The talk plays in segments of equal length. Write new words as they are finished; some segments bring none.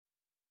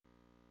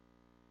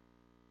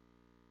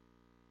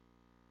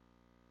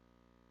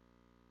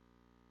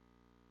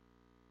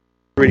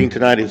Reading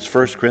tonight is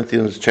 1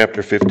 Corinthians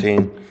chapter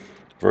 15,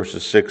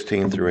 verses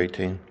 16 through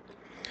 18.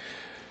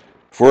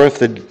 For if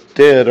the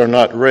dead are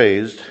not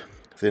raised,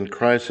 then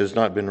Christ has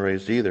not been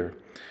raised either.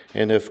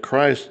 And if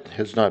Christ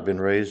has not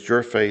been raised,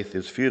 your faith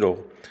is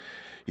futile.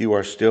 You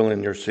are still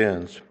in your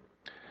sins.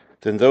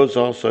 Then those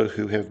also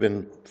who have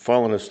been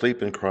fallen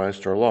asleep in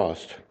Christ are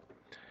lost.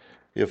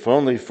 If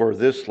only for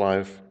this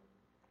life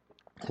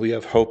we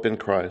have hope in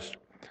Christ,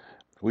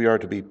 we are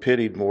to be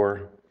pitied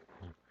more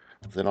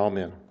than all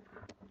men.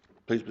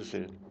 Please be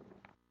seated.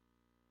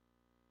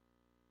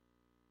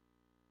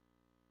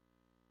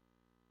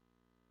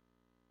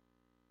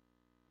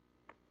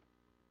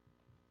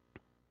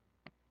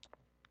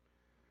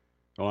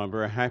 Well, I'm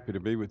very happy to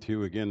be with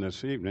you again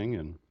this evening,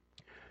 and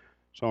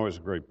it's always a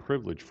great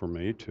privilege for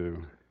me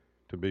to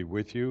be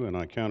with you, and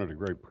I count it a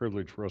great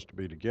privilege for us to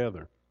be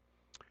together.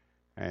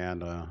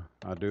 And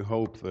I do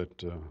hope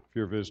that if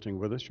you're visiting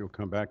with us, you'll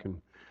come back and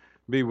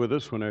be with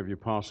us whenever you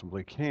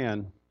possibly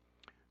can.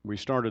 We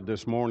started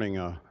this morning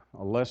a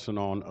lesson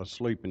on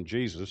asleep in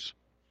Jesus,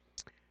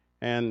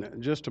 and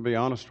just to be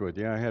honest with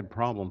you, I had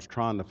problems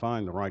trying to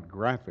find the right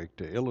graphic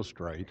to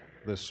illustrate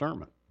this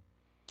sermon.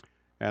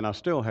 And I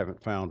still haven't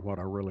found what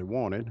I really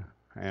wanted,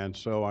 and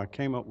so I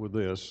came up with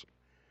this.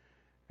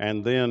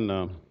 And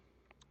then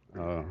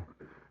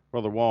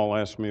Brother Wall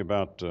asked me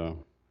about,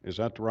 is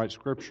that the right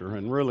scripture?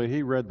 And really,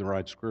 he read the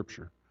right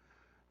scripture.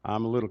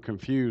 I'm a little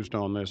confused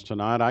on this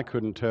tonight. I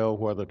couldn't tell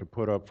whether to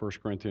put up 1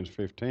 Corinthians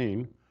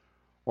 15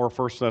 or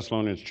 1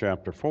 Thessalonians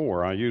chapter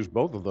 4. I used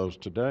both of those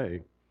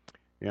today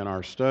in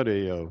our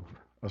study of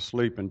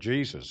asleep in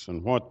Jesus.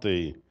 And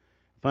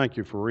thank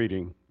you for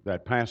reading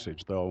that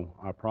passage, though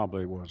I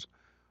probably was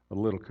a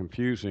little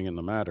confusing in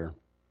the matter.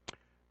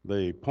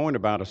 The point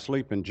about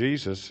asleep in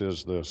Jesus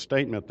is the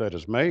statement that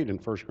is made in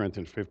 1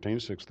 Corinthians 15,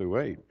 6 through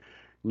 8.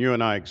 And you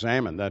and I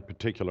examined that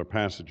particular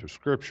passage of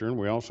Scripture, and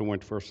we also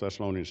went to 1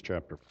 Thessalonians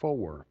chapter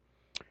 4,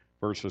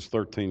 verses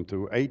 13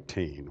 through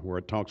 18, where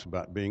it talks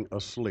about being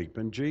asleep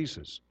in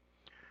Jesus.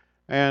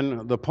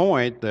 And the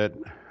point that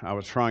I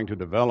was trying to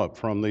develop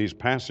from these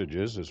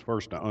passages is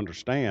first to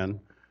understand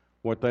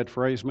what that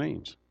phrase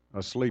means,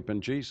 asleep in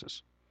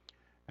Jesus.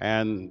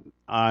 And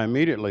I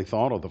immediately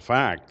thought of the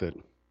fact that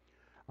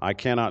I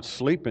cannot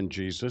sleep in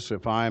Jesus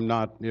if I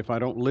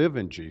don't live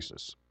in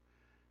Jesus.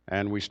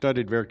 And we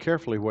studied very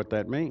carefully what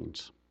that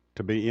means.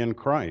 To be in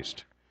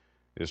Christ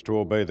is to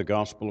obey the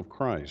gospel of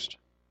Christ.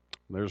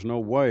 There's no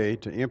way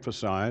to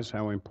emphasize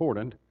how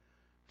important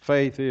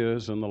faith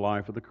is in the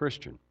life of the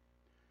Christian.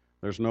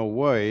 There's no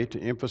way to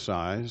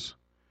emphasize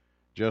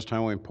just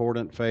how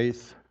important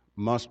faith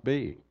must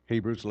be.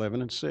 Hebrews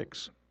 11 and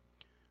 6.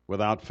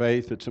 Without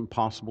faith, it's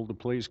impossible to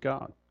please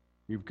God.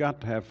 You've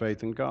got to have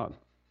faith in God.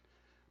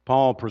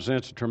 Paul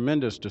presents a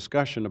tremendous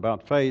discussion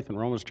about faith in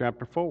Romans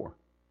chapter 4.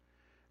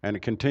 And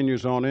it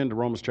continues on into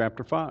Romans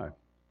chapter 5.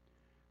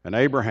 And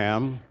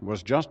Abraham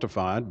was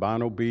justified by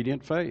an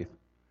obedient faith.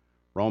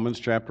 Romans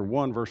chapter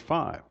 1, verse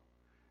 5.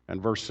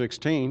 And verse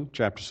 16,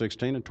 chapter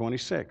 16 and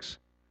 26.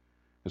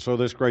 And so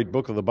this great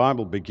book of the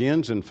Bible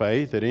begins in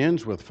faith, it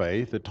ends with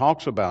faith, it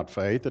talks about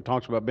faith, it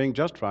talks about being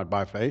justified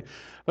by faith.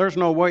 There's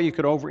no way you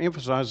could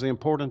overemphasize the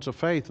importance of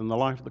faith in the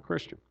life of the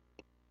Christian.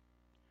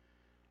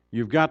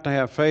 You've got to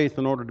have faith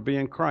in order to be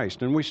in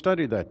Christ, and we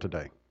studied that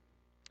today.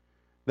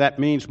 That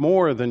means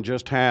more than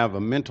just have a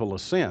mental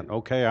assent.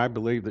 Okay, I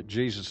believe that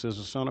Jesus is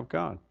the Son of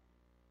God.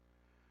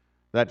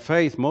 That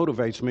faith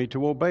motivates me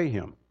to obey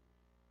Him.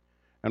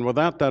 And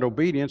without that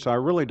obedience, I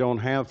really don't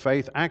have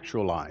faith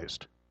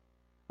actualized.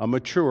 A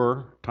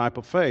mature type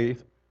of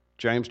faith,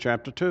 James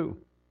chapter 2.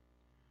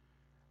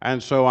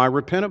 And so I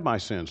repent of my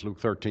sins, Luke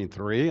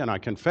 13:3, and I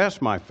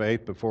confess my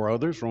faith before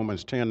others,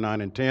 Romans 10:9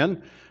 and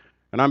 10,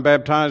 and I'm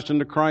baptized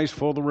into Christ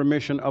for the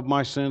remission of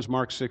my sins,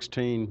 Mark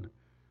 16,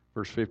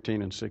 verse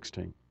 15 and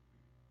 16.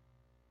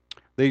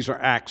 These are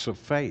acts of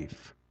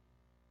faith.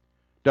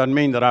 Doesn't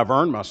mean that I've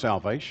earned my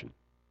salvation,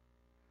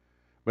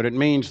 but it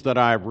means that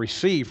I've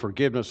received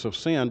forgiveness of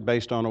sin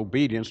based on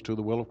obedience to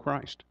the will of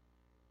Christ.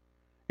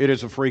 It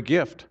is a free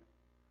gift.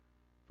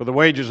 For the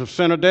wages of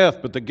sin are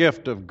death, but the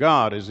gift of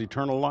God is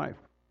eternal life.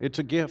 It's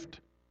a gift.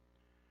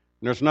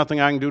 And there's nothing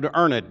I can do to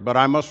earn it, but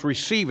I must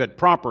receive it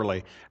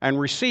properly. And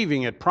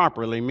receiving it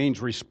properly means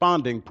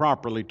responding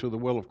properly to the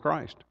will of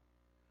Christ.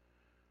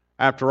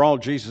 After all,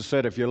 Jesus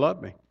said, if you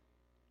love me,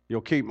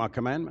 you'll keep my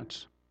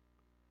commandments.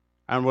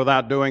 And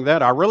without doing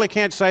that, I really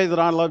can't say that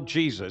I love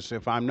Jesus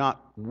if I'm not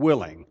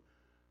willing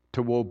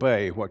to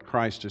obey what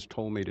Christ has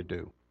told me to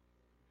do.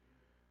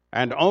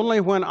 And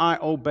only when I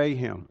obey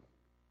Him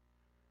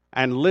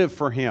and live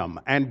for Him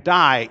and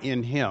die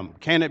in Him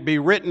can it be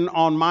written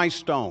on my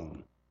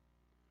stone,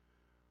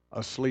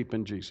 asleep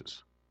in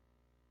Jesus.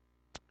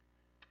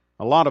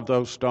 A lot of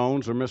those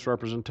stones are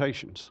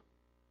misrepresentations.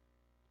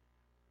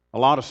 A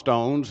lot of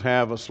stones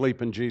have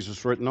asleep in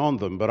Jesus written on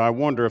them, but I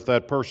wonder if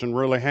that person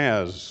really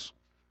has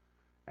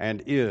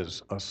and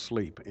is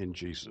asleep in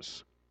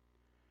Jesus.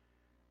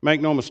 Make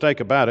no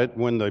mistake about it,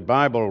 when the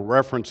Bible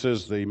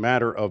references the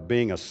matter of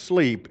being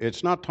asleep,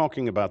 it's not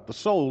talking about the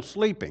soul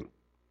sleeping.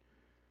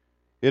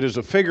 It is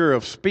a figure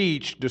of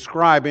speech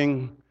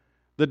describing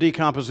the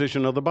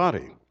decomposition of the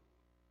body.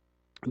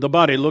 The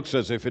body looks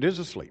as if it is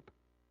asleep.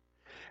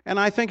 And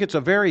I think it's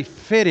a very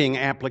fitting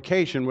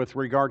application with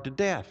regard to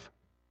death.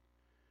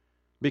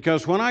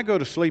 Because when I go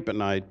to sleep at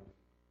night,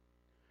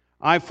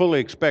 I fully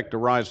expect to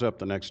rise up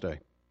the next day. And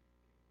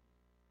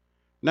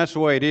that's the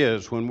way it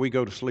is when we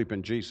go to sleep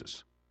in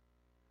Jesus.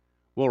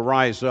 We'll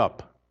rise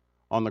up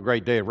on the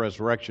great day of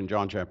resurrection,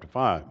 John chapter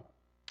 5,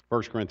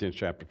 1 Corinthians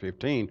chapter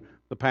 15,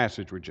 the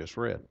passage we just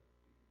read.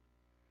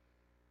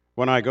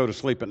 When I go to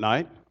sleep at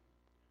night,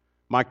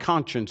 my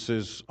conscience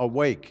is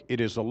awake.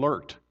 It is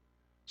alert.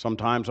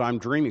 Sometimes I'm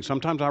dreaming.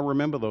 Sometimes I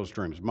remember those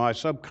dreams. My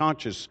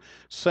subconscious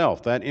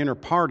self, that inner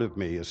part of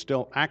me, is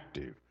still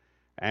active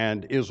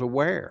and is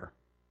aware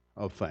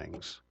of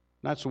things.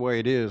 That's the way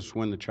it is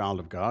when the child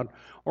of God,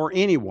 or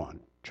anyone,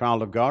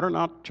 child of God or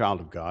not child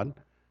of God,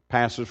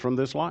 passes from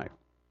this life.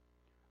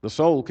 The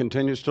soul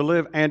continues to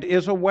live and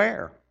is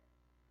aware.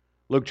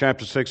 Luke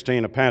chapter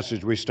 16, a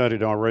passage we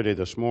studied already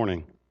this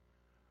morning.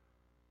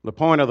 The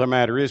point of the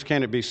matter is,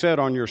 can it be said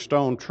on your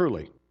stone,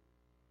 truly,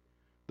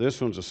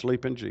 this one's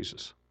asleep in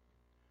Jesus?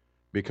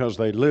 Because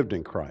they lived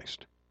in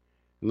Christ.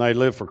 And they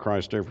live for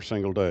Christ every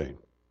single day.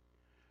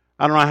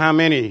 I don't know how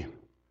many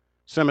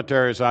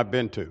cemeteries I've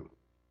been to.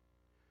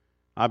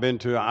 I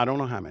don't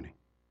know how many.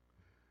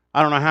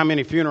 I don't know how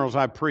many funerals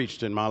I've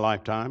preached in my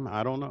lifetime.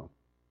 I don't know.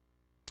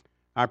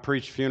 I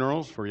preached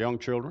funerals for young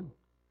children.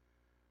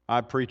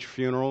 I preached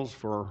funerals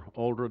for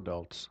older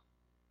adults.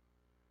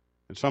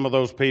 And some of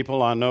those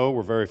people I know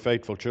were very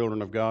faithful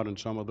children of God, and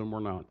some of them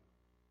were not.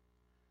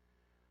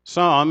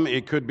 Some,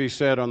 it could be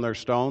said on their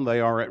stone, they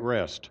are at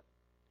rest.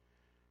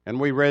 And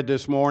we read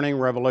this morning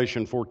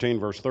Revelation 14,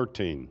 verse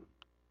 13.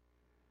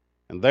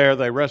 And there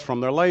they rest from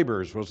their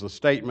labors was the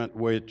statement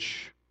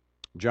which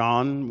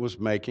John was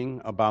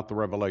making about the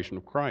revelation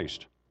of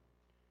Christ.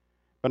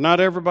 But not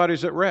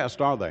everybody's at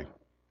rest, are they?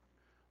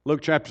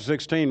 Luke chapter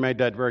 16 made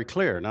that very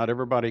clear. Not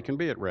everybody can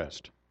be at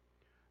rest.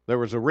 There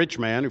was a rich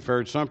man who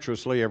fared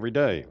sumptuously every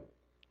day,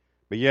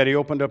 but yet he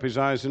opened up his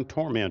eyes in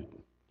torment.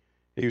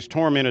 He was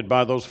tormented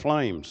by those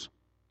flames.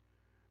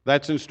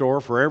 That's in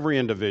store for every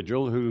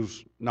individual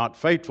who's not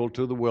faithful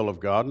to the will of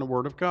God and the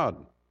Word of God.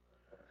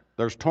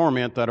 There's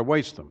torment that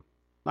awaits them.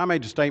 I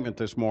made a statement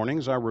this morning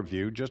as I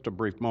reviewed, just a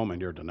brief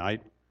moment here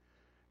tonight,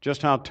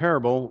 just how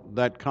terrible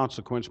that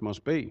consequence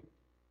must be.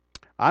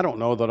 I don't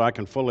know that I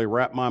can fully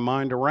wrap my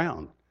mind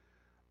around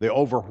the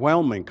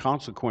overwhelming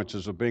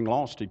consequences of being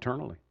lost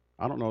eternally.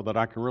 I don't know that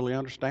I can really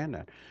understand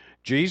that.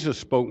 Jesus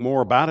spoke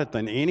more about it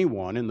than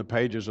anyone in the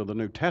pages of the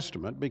New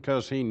Testament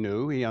because he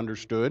knew, he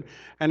understood,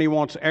 and he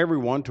wants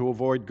everyone to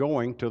avoid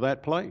going to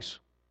that place.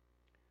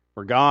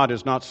 For God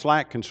is not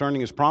slack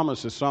concerning his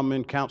promises, some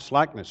men count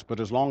slackness, but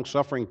is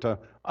long-suffering to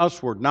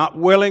usward, not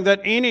willing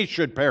that any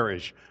should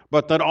perish,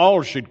 but that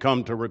all should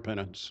come to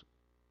repentance.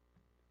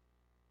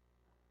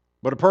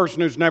 But a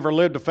person who's never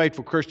lived a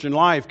faithful Christian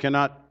life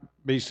cannot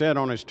be said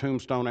on his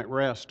tombstone at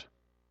rest.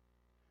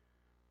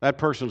 That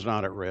person's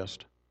not at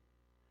rest.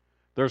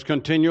 There's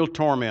continual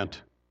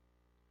torment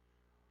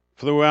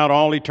throughout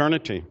all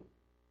eternity.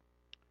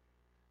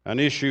 An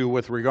issue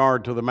with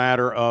regard to the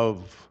matter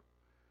of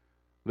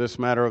the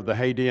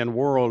Hadean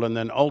world, and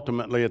then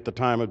ultimately at the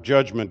time of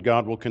judgment,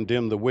 God will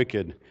condemn the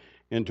wicked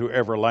into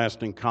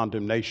everlasting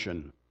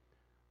condemnation.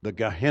 The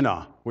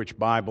Gehenna, which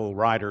Bible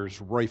writers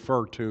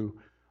refer to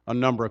a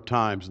number of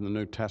times in the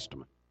New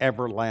Testament.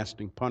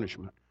 Everlasting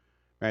punishment.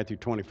 Matthew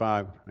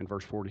 25 and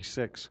verse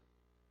 46.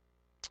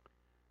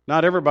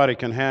 Not everybody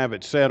can have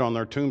it said on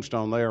their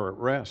tombstone they are at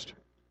rest.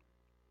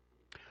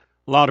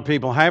 A lot of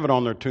people have it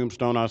on their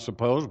tombstone, I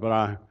suppose, but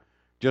I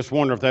just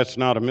wonder if that's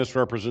not a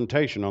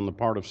misrepresentation on the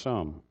part of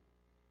some.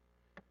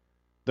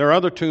 There are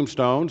other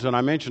tombstones, and I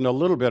mentioned a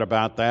little bit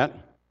about that.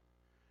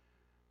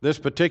 This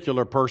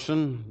particular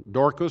person,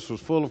 Dorcas,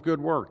 was full of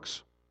good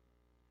works.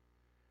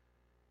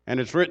 And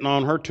it's written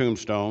on her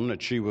tombstone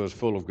that she was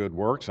full of good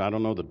works. I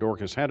don't know that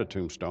Dorcas had a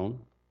tombstone.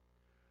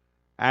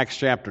 Acts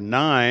chapter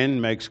 9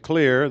 makes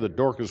clear that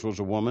Dorcas was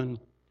a woman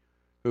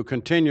who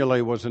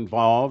continually was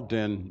involved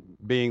in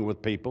being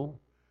with people,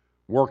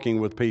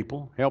 working with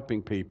people,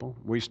 helping people.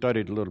 We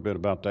studied a little bit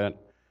about that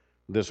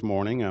this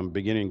morning. I'm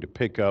beginning to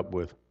pick up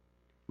with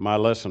my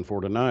lesson for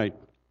tonight.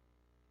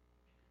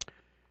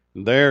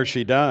 And there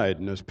she died,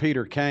 and as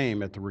Peter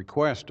came at the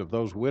request of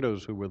those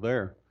widows who were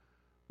there,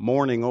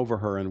 mourning over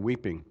her and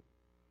weeping,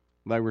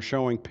 they were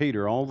showing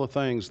Peter all the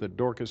things that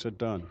Dorcas had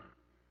done.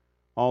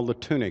 All the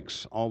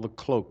tunics, all the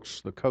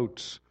cloaks, the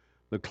coats,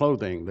 the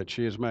clothing that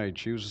she has made.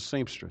 She was a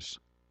seamstress.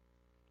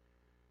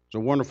 It's a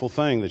wonderful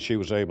thing that she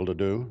was able to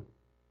do.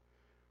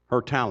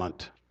 Her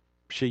talent,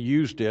 she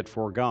used it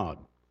for God,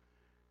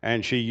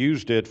 and she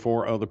used it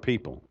for other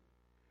people.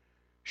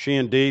 She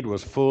indeed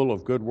was full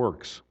of good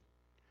works.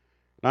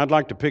 And I'd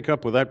like to pick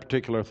up with that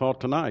particular thought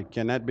tonight.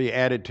 Can that be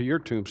added to your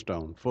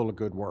tombstone, full of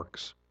good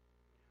works?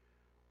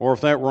 Or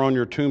if that were on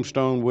your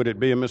tombstone, would it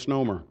be a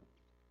misnomer?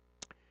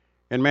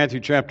 In Matthew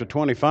chapter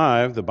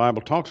 25, the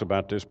Bible talks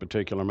about this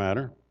particular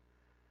matter.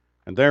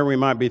 And there we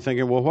might be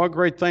thinking, well, what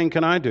great thing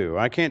can I do?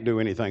 I can't do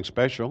anything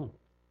special.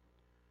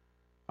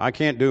 I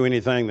can't do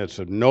anything that's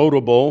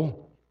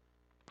notable.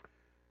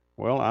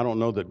 Well, I don't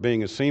know that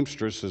being a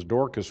seamstress, as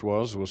Dorcas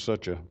was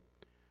such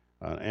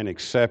an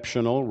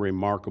exceptional,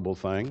 remarkable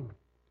thing.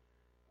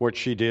 What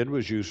she did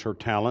was use her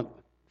talent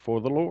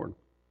for the Lord.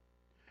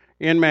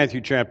 In Matthew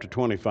chapter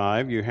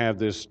 25, you have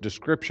this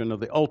description of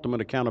the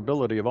ultimate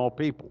accountability of all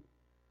people.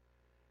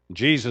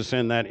 Jesus,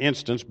 in that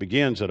instance,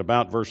 begins at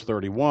about verse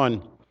 31,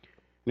 and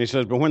he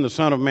says, "But when the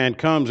Son of Man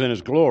comes in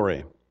his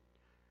glory,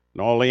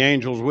 and all the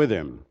angels with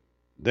him,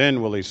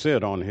 then will he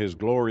sit on his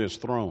glorious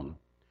throne."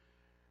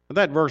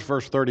 That verse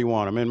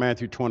 31, I'm in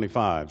Matthew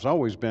 25. It's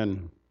always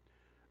been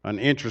an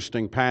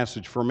interesting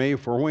passage for me,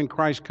 for when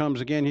Christ comes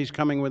again, he's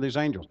coming with his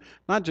angels.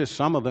 Not just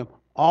some of them,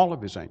 all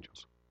of his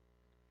angels.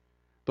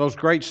 Those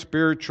great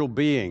spiritual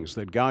beings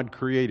that God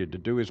created to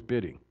do his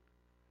bidding.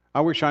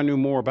 I wish I knew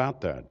more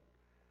about that.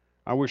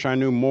 I wish I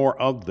knew more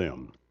of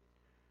them.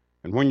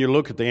 And when you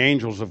look at the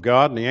angels of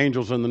God and the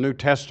angels in the New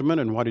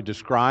Testament and what he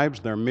describes,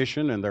 their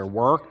mission and their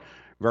work,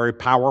 very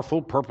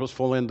powerful,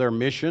 purposeful in their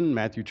mission,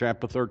 Matthew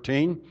chapter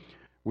 13,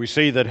 we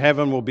see that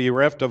heaven will be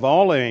bereft of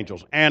all the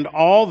angels, and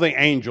all the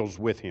angels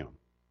with him.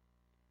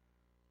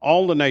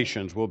 All the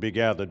nations will be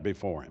gathered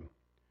before him.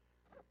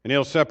 And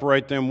he'll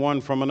separate them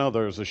one from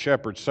another, as the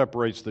shepherd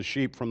separates the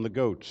sheep from the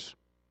goats.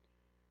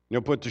 And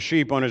he'll put the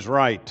sheep on his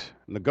right,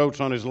 and the goats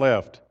on his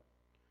left.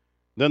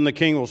 Then the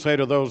king will say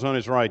to those on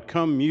his right,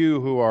 "Come,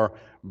 you who are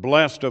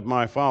blessed of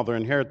my Father,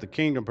 inherit the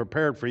kingdom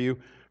prepared for you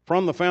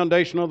from the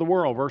foundation of the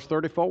world." Verse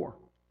 34.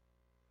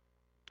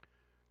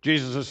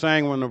 Jesus is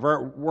saying when the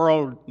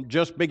world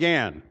just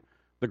began,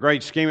 the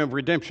great scheme of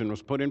redemption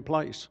was put in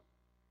place.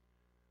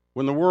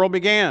 When the world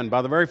began,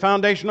 by the very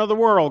foundation of the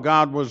world,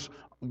 God was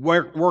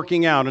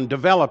working out and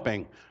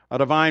developing a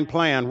divine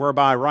plan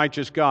whereby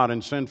righteous God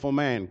and sinful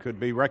man could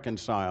be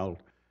reconciled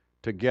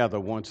together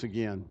once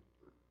again.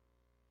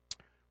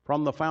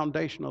 From the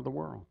foundation of the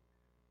world.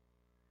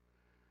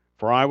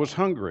 "For I was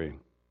hungry,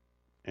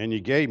 and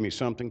you gave me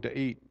something to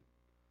eat.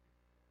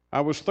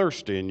 I was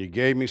thirsty, and you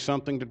gave me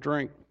something to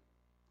drink.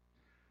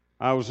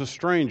 I was a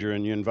stranger,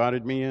 and you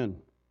invited me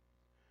in.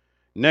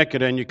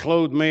 Naked, and you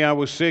clothed me. I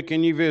was sick,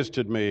 and you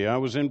visited me. I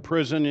was in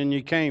prison, and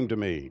you came to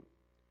me."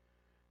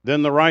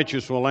 Then the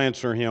righteous will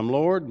answer him,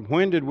 "Lord,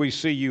 when did we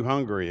see you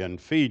hungry and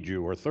feed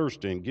you, or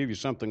thirsty and give you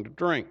something to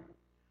drink?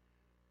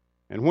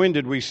 And when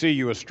did we see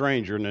you a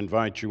stranger and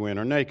invite you in,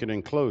 or naked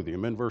and clothe you?"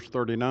 I'm in verse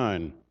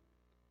 39.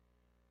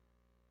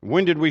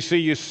 "When did we see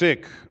you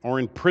sick or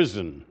in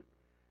prison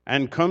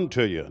and come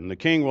to you?" And the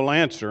king will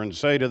answer and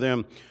say to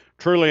them,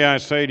 "Truly I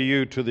say to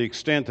you, to the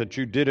extent that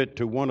you did it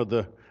to one of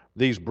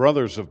these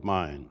brothers of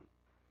mine,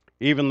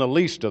 even the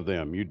least of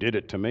them, you did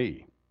it to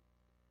me."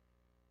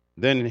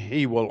 Then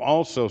he will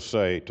also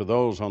say to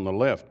those on the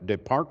left,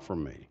 "Depart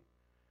from me,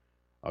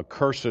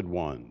 accursed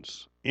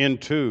ones,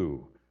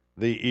 into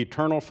the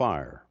eternal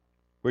fire,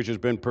 which has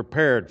been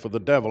prepared for the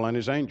devil and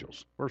his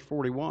angels." Verse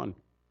 41.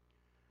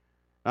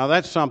 Now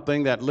that's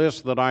something, that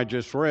list that I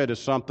just read is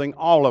something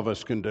all of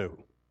us can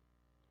do.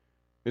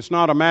 It's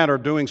not a matter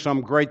of doing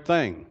some great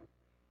thing.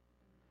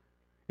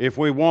 If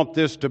we want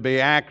this to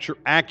be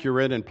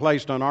accurate and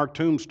placed on our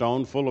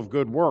tombstone full of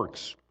good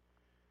works,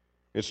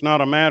 it's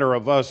not a matter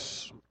of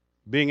us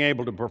being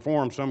able to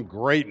perform some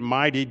great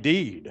mighty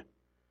deed,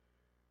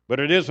 but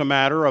it is a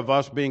matter of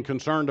us being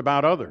concerned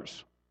about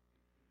others.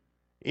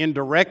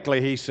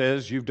 Indirectly, he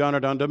says, "You've done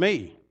it unto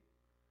me.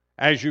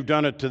 As you've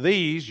done it to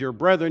these, your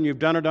brethren, you've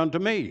done it unto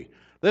me."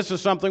 This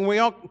is something we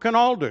can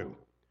all do.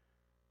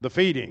 The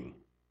feeding,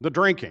 the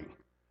drinking,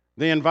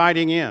 the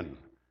inviting in,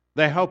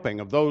 the helping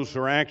of those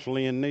who are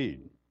actually in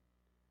need.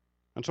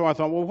 And so I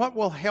thought, well, what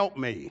will help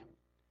me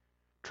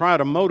try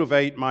to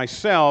motivate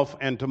myself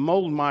and to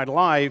mold my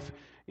life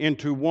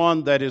into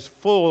one that is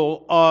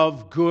full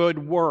of good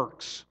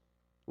works,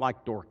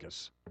 like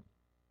Dorcas?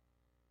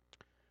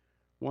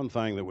 One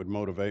thing that would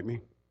motivate me: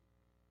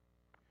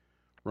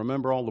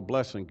 remember all the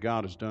blessing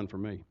God has done for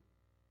me.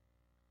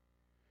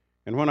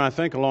 And when I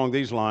think along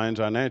these lines,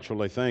 I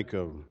naturally think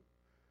of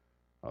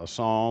a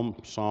Psalm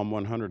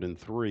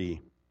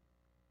 103.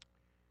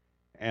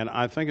 And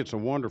I think it's a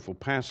wonderful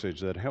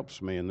passage that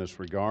helps me in this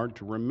regard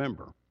to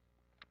remember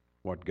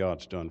what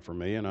God's done for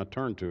me, and I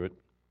turn to it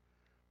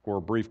for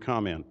a brief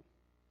comment.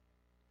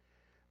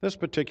 This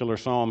particular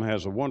psalm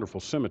has a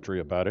wonderful symmetry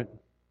about it.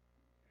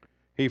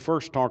 He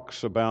first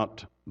talks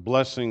about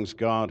blessings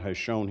God has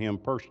shown him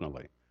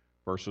personally,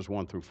 verses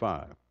 1 through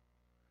 5.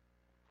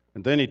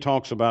 And then he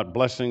talks about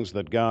blessings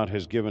that God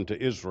has given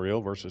to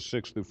Israel, verses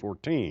 6 through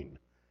 14.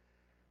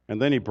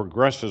 And then he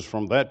progresses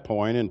from that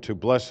point into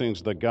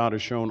blessings that God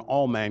has shown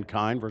all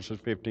mankind, verses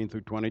 15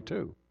 through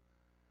 22.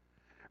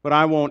 But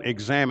I won't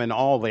examine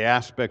all the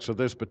aspects of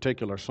this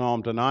particular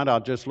psalm tonight. I'll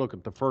just look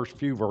at the first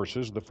few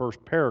verses, the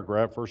first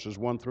paragraph, verses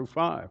 1 through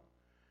 5.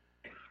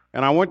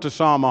 And I went to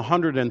Psalm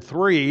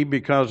 103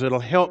 because it'll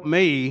help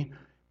me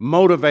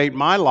motivate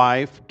my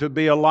life to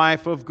be a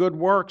life of good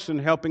works and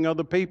helping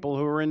other people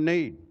who are in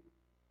need.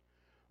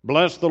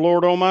 "Bless the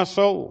Lord, O my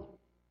soul,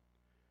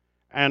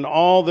 and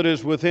all that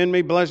is within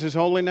me, bless His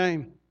holy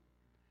name.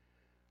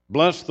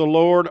 Bless the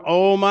Lord,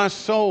 O my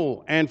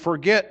soul, and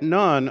forget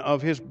none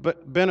of His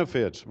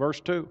benefits.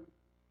 Verse 2.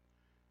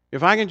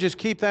 If I can just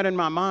keep that in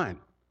my mind,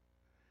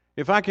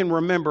 if I can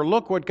remember,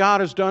 look what God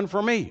has done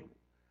for me,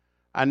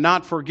 and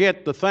not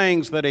forget the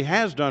things that He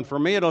has done for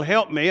me, it'll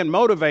help me and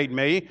motivate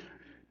me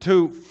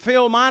to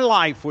fill my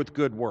life with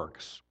good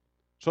works,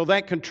 so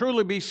that can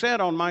truly be said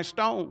on my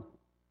stone.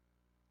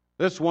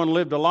 This one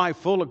lived a life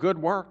full of good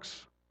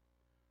works,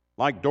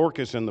 like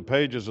Dorcas in the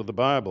pages of the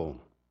Bible,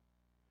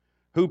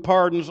 who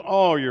pardons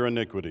all your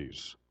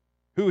iniquities,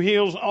 who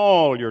heals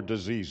all your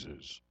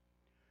diseases,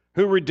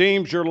 who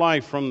redeems your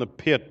life from the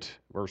pit,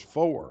 verse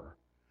 4,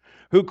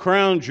 who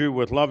crowns you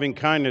with loving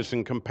kindness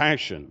and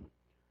compassion,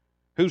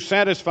 who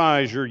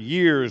satisfies your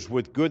years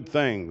with good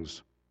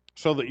things,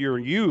 so that your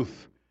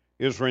youth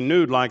is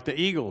renewed like the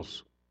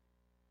eagles.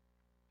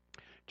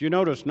 Do you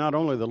notice not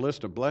only the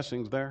list of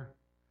blessings there,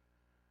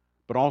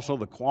 but also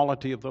the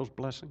quality of those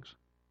blessings?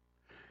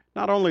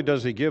 Not only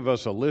does He give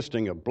us a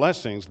listing of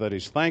blessings that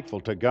He's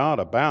thankful to God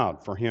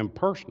about for him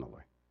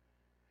personally,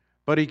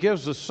 but He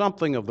gives us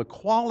something of the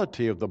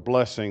quality of the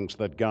blessings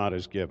that God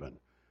has given.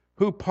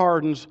 Who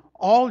pardons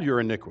all your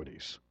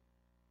iniquities,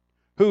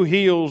 who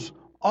heals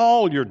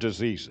all your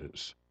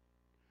diseases,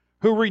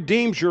 who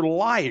redeems your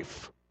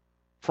life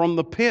from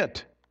the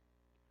pit,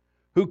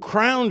 who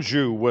crowns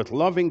you with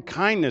loving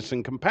kindness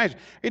and compassion.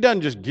 He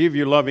doesn't just give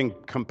you loving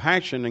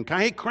compassion and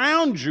kindness, He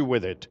crowns you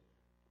with it.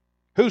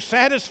 Who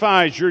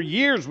satisfies your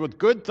years with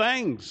good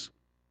things.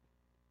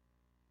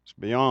 It's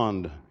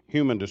beyond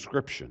human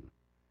description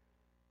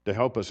to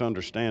help us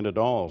understand it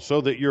all, so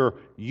that your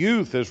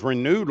youth is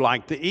renewed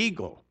like the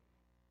eagle.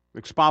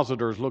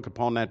 Expositors look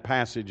upon that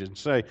passage and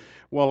say,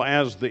 well,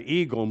 as the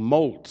eagle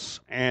molts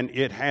and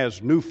it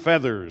has new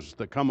feathers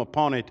that come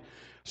upon it,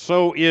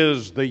 so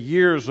is the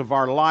years of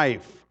our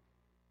life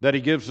that He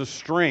gives us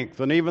strength.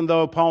 And even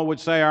though Paul would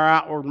say our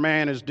outward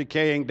man is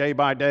decaying day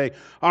by day,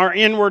 our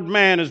inward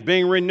man is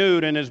being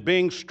renewed and is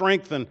being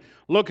strengthened.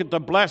 Look at the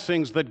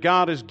blessings that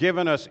God has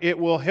given us. It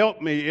will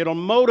help me. It'll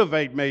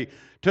motivate me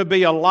to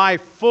be a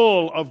life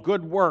full of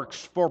good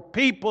works for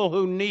people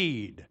who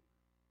need,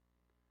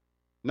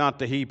 not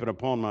to heap it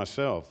upon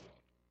myself,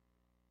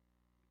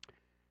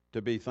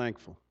 to be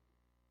thankful.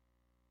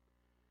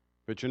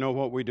 But you know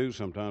what we do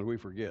sometimes? We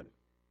forget.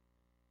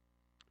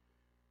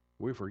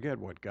 We forget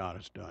what God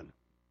has done.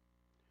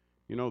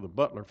 You know, the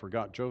butler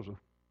forgot Joseph.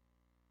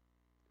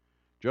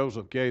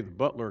 Joseph gave the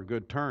butler a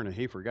good turn and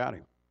he forgot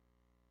him.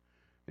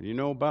 And you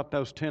know about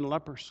those 10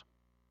 lepers?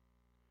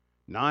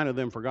 9 of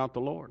them forgot the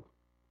Lord.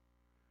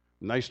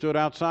 And they stood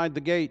outside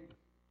the gate.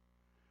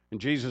 And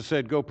Jesus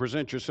said, go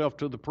present yourself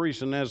to the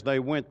priest. And as they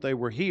went, they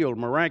were healed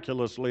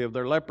miraculously of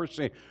their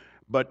leprosy.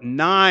 But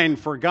 9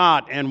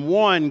 forgot, and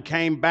 1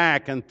 came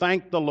back and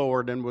thanked the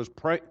Lord and was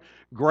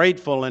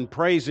grateful and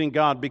praising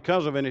God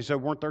because of it. And he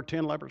said, weren't there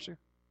 10 lepers here?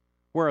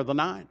 Where are the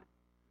 9?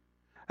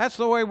 That's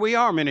the way we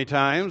are many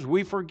times.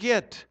 We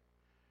forget.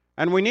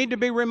 And we need to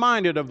be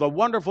reminded of the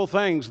wonderful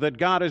things that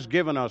God has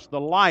given us,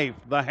 the life,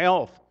 the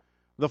health,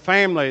 the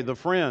family, the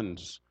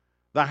friends,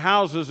 the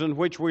houses in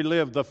which we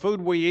live, the food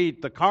we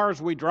eat, the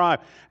cars we drive,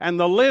 and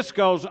the list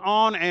goes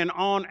on and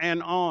on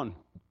and on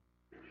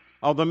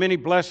of the many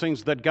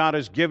blessings that God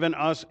has given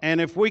us. And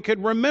if we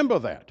could remember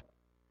that,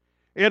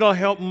 it'll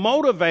help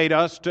motivate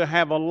us to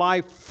have a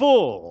life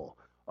full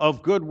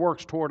of good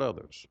works toward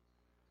others,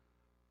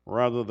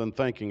 rather than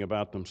thinking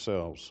about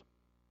themselves.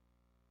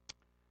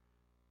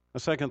 The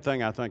second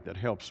thing I think that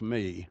helps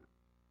me,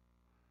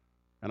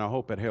 and I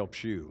hope it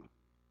helps you,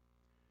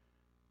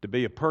 to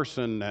be a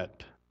person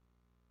that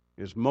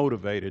is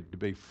motivated to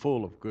be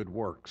full of good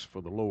works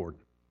for the Lord.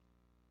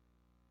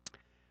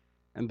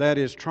 And that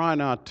is, try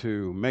not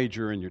to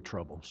major in your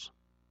troubles.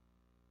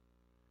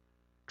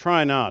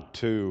 Try not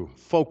to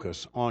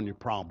focus on your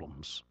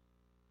problems.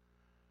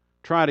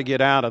 Try to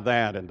get out of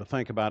that and to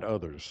think about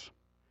others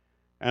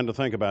and to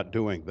think about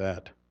doing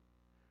that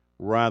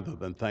rather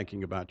than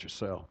thinking about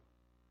yourself.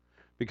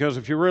 Because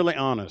if you're really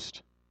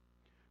honest,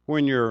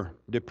 when you're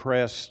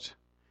depressed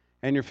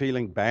and you're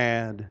feeling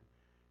bad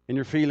and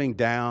you're feeling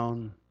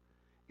down,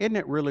 isn't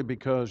it really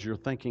because you're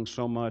thinking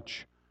so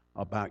much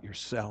about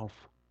yourself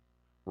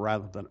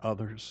rather than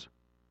others?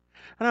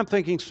 And I'm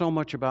thinking so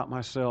much about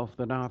myself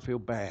that now I feel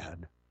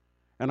bad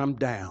and I'm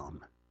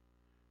down.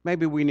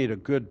 Maybe we need a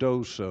good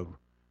dose of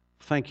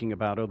thinking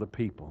about other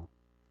people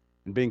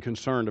and being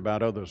concerned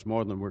about others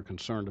more than we're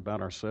concerned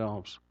about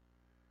ourselves.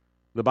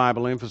 The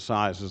Bible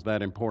emphasizes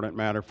that important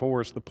matter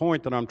for us. The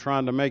point that I'm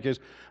trying to make is,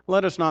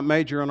 let us not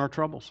major in our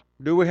troubles.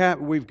 Do we have?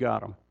 We've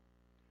got them.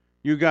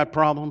 You got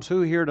problems?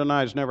 Who here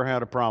tonight has never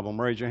had a problem?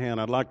 Raise your hand.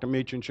 I'd like to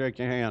meet you and shake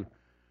your hand.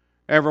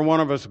 Every one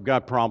of us have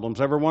got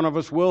problems. Every one of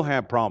us will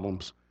have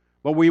problems.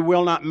 But we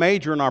will not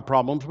major in our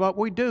problems, but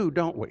we do,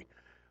 don't we?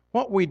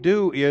 What we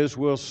do is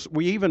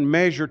we even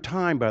measure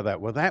time by that.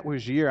 Well, that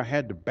was the year I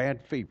had the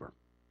bad fever.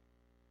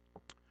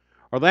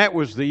 Or that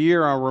was the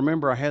year I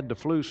remember I had the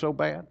flu so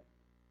bad.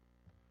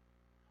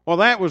 Well,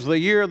 that was the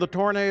year of the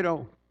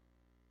tornado.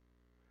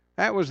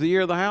 That was the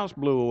year the house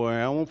blew away.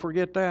 I won't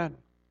forget that.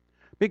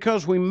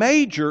 Because we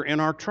major in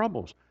our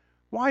troubles.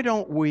 Why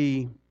don't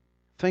we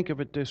think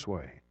of it this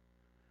way?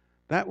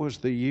 That was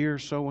the year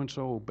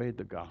so-and-so obeyed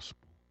the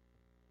gospel.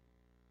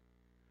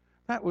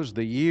 That was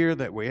the year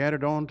that we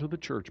added on to the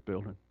church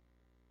building.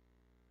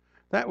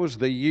 That was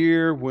the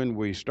year when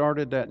we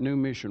started that new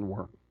mission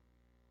work.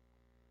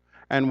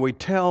 And we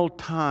tell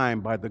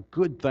time by the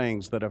good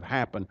things that have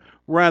happened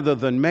rather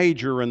than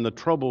major in the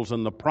troubles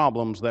and the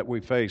problems that we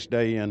face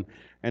day in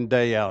and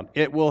day out.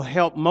 It will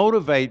help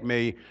motivate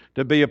me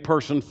to be a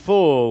person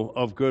full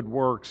of good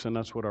works, and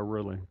that's what I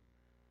really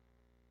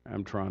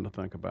am trying to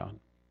think about.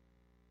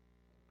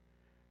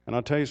 And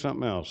I'll tell you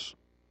something else.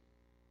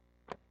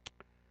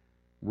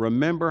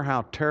 Remember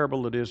how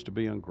terrible it is to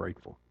be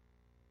ungrateful.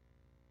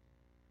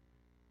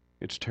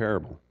 It's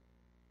terrible.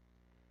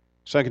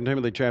 2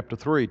 Timothy chapter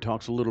 3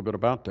 talks a little bit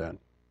about that.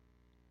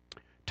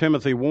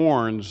 Timothy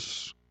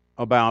warns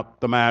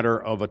about the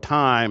matter of a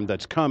time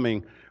that's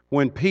coming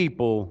when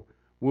people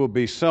will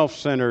be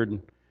self-centered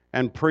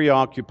and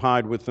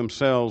preoccupied with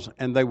themselves,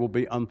 and they will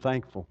be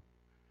unthankful.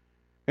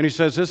 And he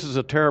says this is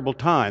a terrible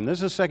time.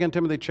 This is 2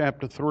 Timothy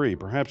chapter 3.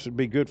 Perhaps it'd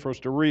be good for us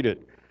to read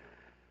it.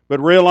 But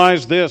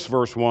realize this,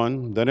 verse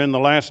 1, that in the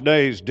last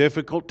days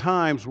difficult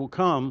times will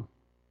come.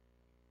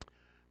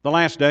 The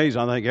last days,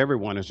 I think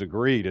everyone has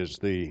agreed, is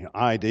the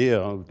idea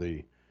of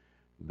the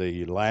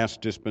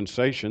last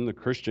dispensation, the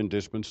Christian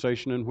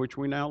dispensation in which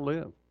we now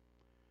live.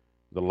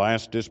 The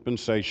last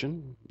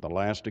dispensation, the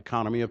last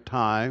economy of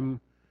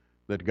time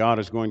that God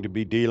is going to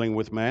be dealing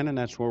with man, and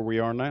that's where we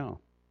are now.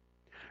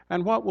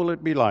 And what will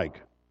it be like?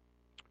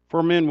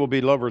 For men will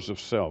be lovers of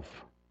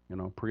self,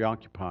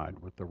 preoccupied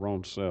with their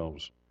own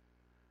selves,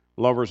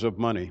 lovers of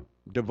money,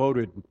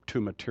 devoted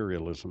to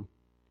materialism,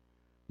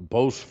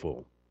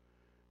 boastful.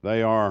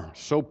 They are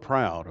so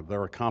proud of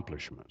their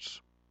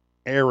accomplishments,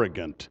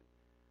 arrogant,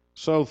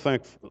 so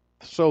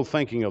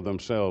thinking of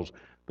themselves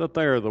that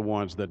they are the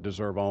ones that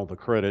deserve all the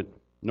credit,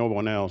 no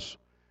one else.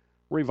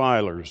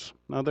 Revilers.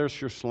 Now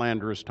there's your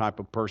slanderous type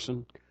of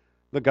person,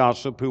 the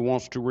gossip who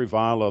wants to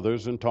revile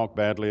others and talk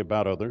badly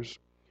about others.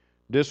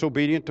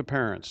 Disobedient to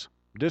parents,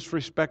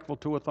 disrespectful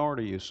to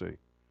authority, you see.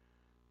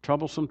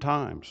 Troublesome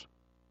times.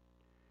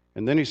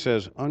 And then he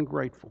says,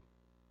 ungrateful,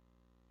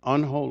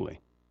 unholy,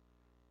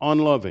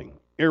 unloving,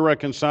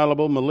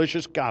 irreconcilable,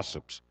 malicious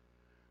gossips,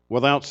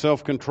 without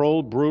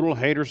self-control, brutal,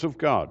 haters of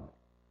God.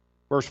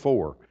 Verse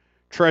 4,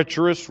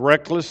 treacherous,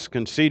 reckless,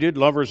 conceited,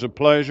 lovers of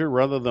pleasure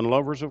rather than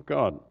lovers of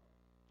God,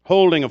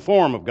 holding a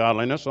form of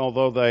godliness,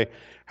 although they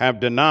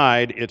have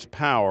denied its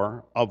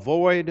power.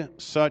 Avoid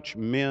such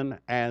men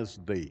as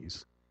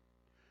these.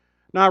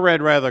 Now, I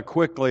read rather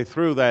quickly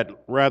through that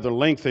rather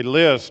lengthy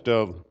list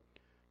of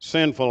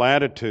sinful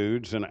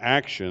attitudes and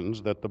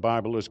actions that the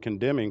Bible is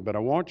condemning, but I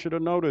want you to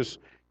notice,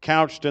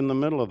 couched in the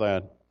middle of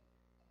that,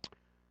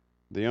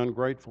 the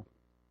ungrateful.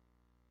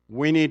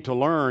 We need to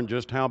learn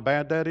just how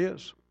bad that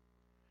is.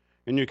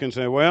 And you can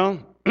say, well,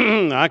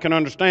 I can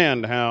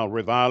understand how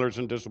revilers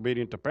and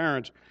disobedient to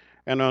parents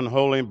and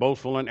unholy and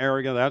boastful and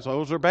arrogant,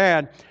 those are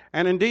bad.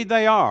 And indeed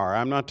they are.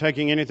 I'm not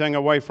taking anything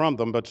away from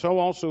them, but so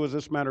also is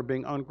this matter of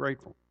being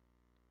ungrateful.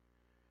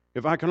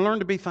 If I can learn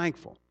to be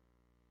thankful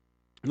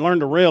and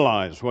learn to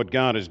realize what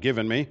God has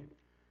given me,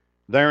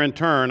 there in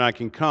turn I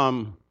can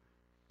come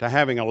to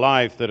having a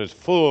life that is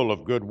full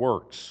of good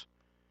works.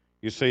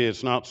 You see,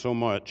 it's not so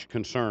much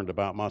concerned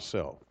about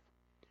myself.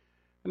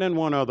 And then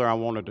one other I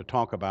wanted to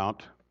talk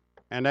about,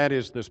 and that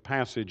is this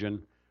passage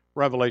in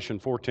Revelation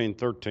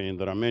 14:13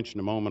 that I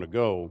mentioned a moment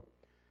ago.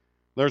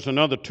 There's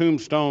another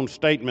tombstone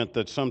statement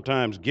that's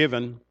sometimes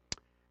given,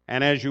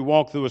 and as you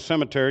walk through a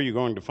cemetery, you're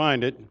going to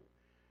find it.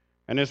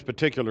 And this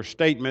particular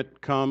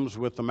statement comes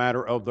with the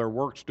matter of their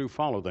works do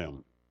follow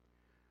them.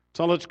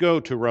 So let's go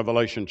to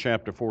Revelation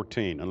chapter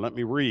 14, and let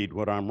me read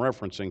what I'm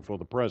referencing for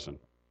the present.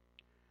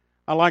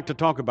 I like to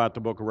talk about the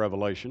book of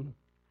Revelation.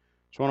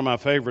 It's one of my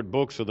favorite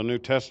books of the New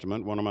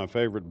Testament, one of my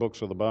favorite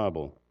books of the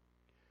Bible.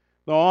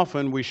 Though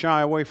often we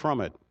shy away from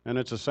it, and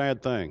it's a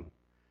sad thing,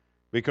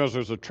 because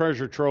there's a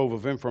treasure trove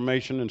of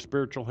information and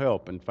spiritual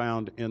help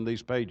found in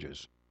these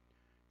pages.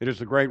 It is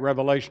the great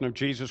revelation of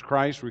Jesus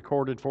Christ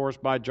recorded for us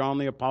by John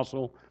the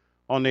Apostle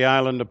on the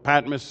island of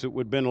Patmos. It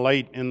would have been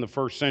late in the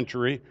first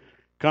century,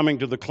 coming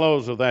to the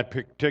close of that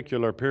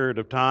particular period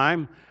of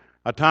time,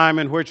 a time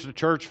in which the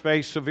church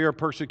faced severe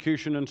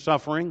persecution and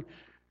suffering,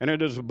 and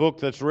it is a book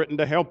that's written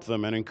to help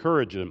them and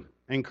encourage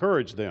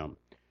them,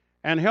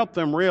 and help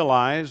them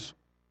realize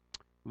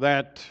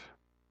that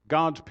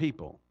God's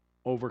people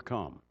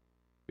overcome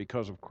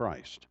because of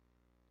Christ.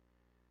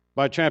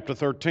 By chapter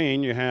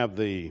 13, you have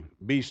the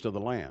beast of the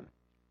land.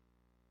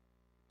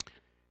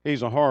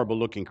 He's a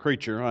horrible-looking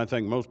creature. I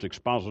think most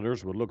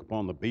expositors would look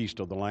upon the beast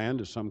of the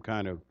land as some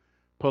kind of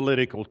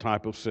political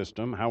type of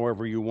system,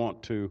 however you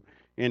want to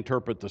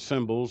interpret the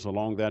symbols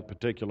along that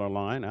particular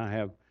line. I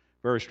have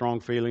very strong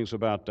feelings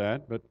about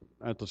that, but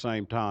at the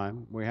same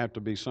time, we have to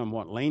be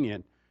somewhat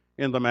lenient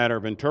in the matter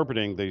of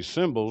interpreting these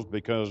symbols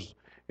because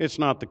it's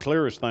not the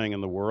clearest thing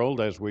in the world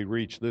as we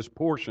reach this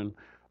portion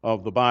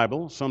of the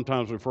Bible,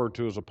 sometimes referred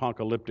to as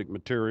apocalyptic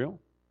material.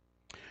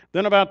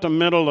 Then about the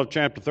middle of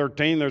chapter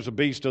 13, there's a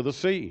beast of the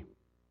sea.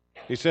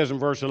 He says in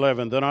verse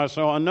 11, "Then I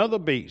saw another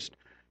beast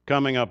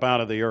coming up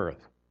out of the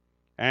earth,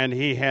 and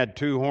he had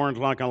 2 horns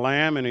like a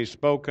lamb, and he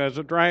spoke as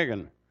a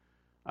dragon."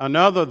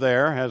 Another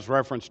there has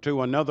reference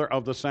to another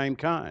of the same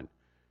kind.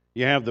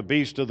 You have the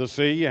beast of the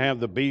sea, you have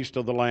the beast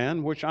of the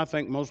land, which I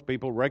think most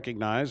people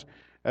recognize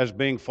as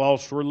being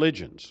false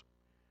religions.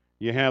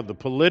 You have the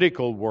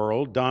political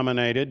world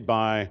dominated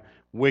by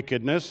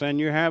wickedness, and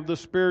you have the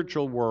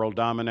spiritual world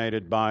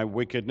dominated by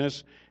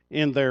wickedness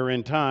in their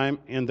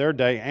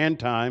day and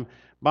time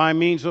by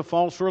means of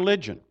false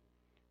religion.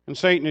 And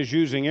Satan is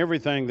using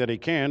everything that he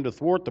can to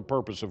thwart the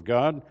purpose of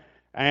God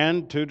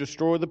and to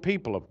destroy the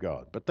people of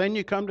God. But then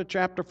you come to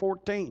chapter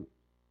 14,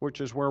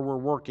 which is where we're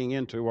working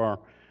into our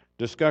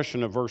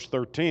discussion of verse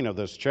 13 of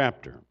this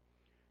chapter.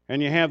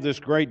 And you have this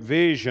great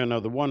vision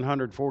of the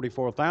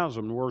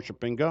 144,000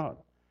 worshiping God.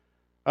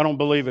 I don't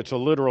believe it's a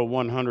literal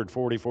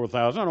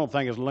 144,000. I don't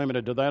think it's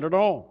limited to that at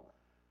all.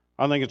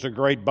 I think it's a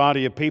great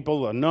body of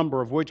people, a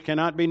number of which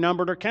cannot be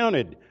numbered or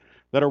counted,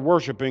 that are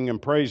worshiping and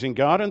praising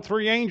God. And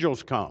 3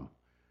 angels come,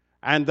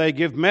 and they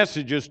give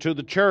messages to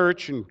the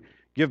church and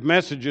give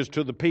messages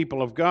to the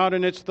people of God.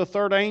 And it's the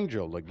 3rd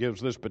angel that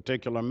gives this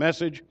particular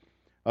message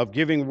of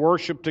giving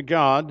worship to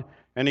God.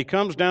 And he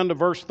comes down to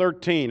verse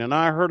 13, "And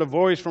I heard a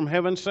voice from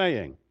heaven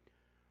saying,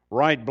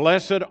 Right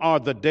blessed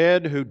are the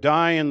dead who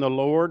die in the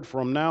Lord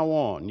from now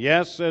on.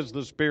 Yes, says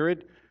the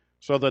Spirit,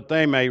 so that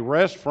they may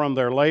rest from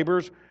their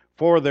labors,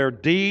 for their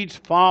deeds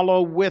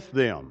follow with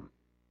them."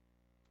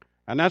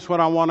 And that's what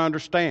I want to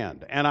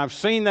understand. And I've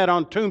seen that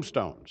on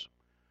tombstones.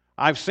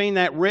 I've seen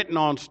that written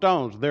on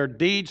stones. Their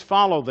deeds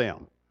follow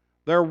them.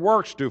 Their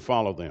works do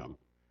follow them.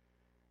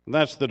 And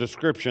that's the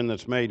description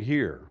that's made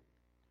here.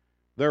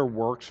 Their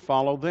works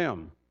follow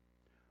them.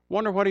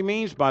 Wonder what he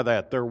means by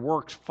that. Their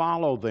works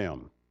follow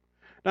them.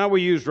 Now,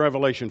 we used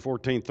Revelation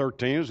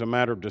 14:13 as a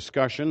matter of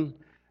discussion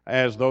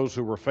as those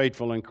who were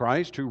faithful in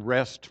Christ who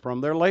rest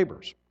from their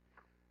labors.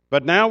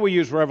 But now we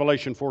use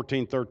Revelation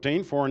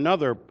 14:13 for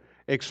another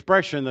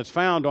expression that's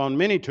found on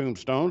many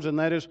tombstones, and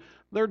that is,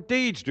 their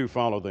deeds do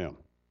follow them.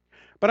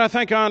 But I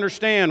think I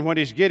understand what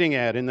he's getting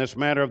at in this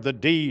matter of the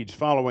deeds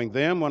following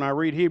them when I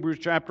read Hebrews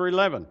chapter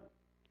 11.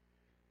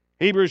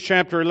 Hebrews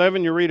chapter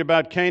 11, you read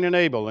about Cain and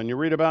Abel, and you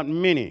read about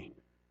many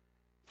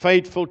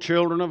faithful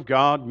children of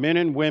God, men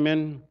and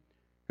women,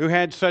 who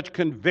had such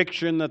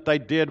conviction that they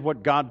did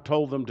what God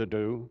told them to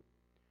do.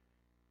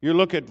 You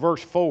look at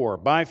verse 4.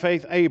 "By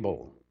faith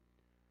Abel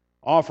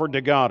offered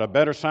to God a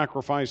better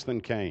sacrifice than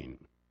Cain,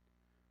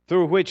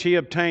 through which he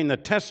obtained the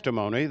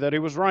testimony that he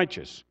was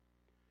righteous,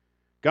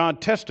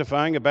 God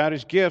testifying about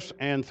his gifts,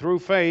 and through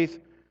faith,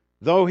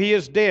 though he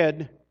is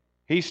dead,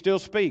 he still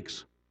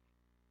speaks."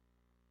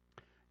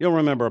 You'll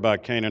remember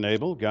about Cain and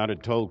Abel. God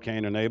had told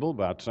Cain and Abel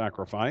about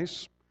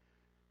sacrifice,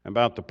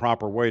 about the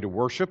proper way to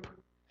worship.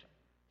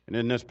 And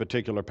in this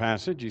particular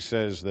passage, he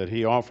says that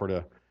he offered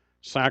a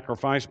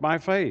sacrifice by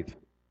faith.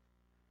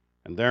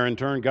 And there in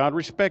turn, God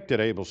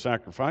respected Abel's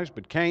sacrifice,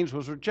 but Cain's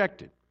was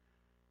rejected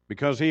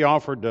because he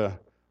offered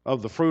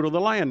of the fruit of the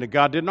land. And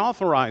God didn't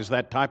authorize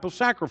that type of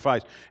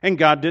sacrifice. And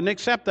God didn't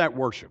accept that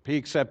worship. He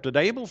accepted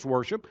Abel's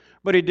worship,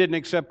 but he didn't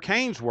accept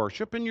Cain's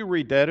worship. And you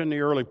read that in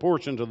the early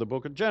portions of the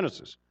book of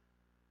Genesis.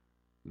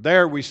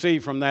 There we see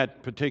from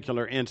that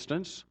particular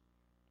instance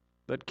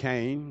that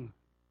Cain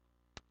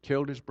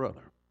killed his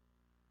brother,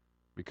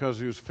 because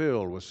he was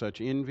filled with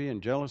such envy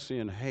and jealousy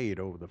and hate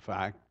over the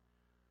fact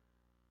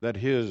that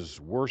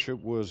his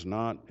worship was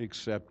not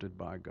accepted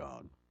by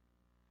God.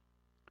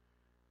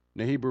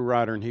 The Hebrew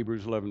writer in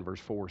Hebrews 11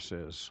 verse 4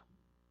 says,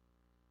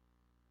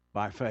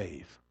 "By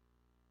faith,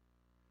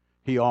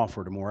 he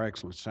offered a more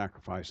excellent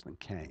sacrifice than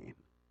Cain.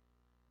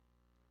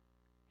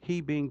 He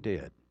being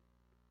dead,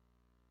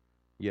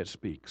 yet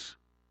speaks."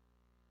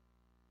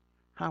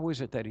 How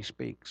is it that he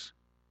speaks?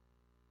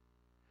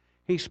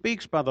 He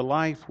speaks by the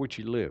life which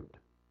he lived.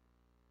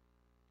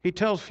 He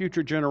tells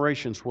future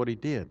generations what he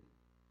did.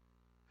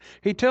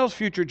 He tells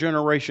future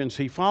generations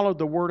he followed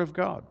the Word of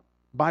God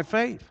by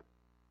faith.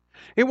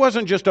 It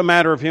wasn't just a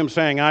matter of him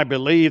saying, "I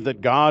believe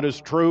that God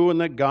is true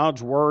and that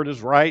God's Word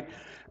is right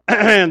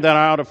and that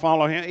I ought to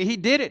follow Him." He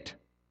did it.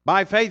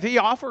 By faith he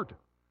offered.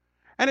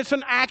 And it's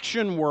an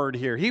action word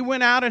here. He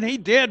went out and he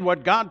did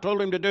what God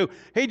told him to do.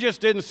 He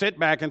just didn't sit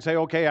back and say,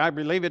 "Okay, I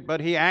believe it,"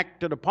 but he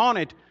acted upon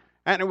it,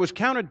 and it was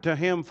counted to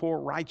him for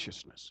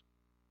righteousness.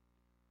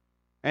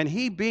 And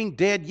he being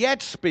dead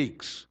yet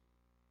speaks.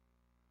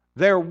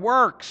 Their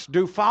works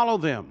do follow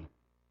them.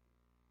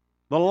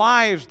 The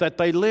lives that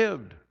they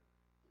lived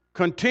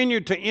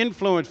continued to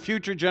influence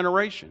future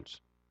generations.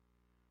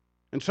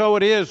 And so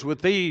it is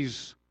with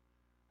these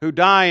who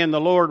die in the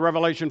Lord,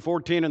 Revelation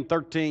 14 and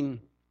 13.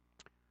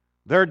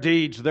 Their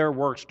deeds, their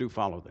works do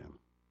follow them.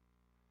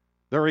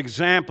 They're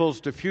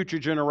examples to future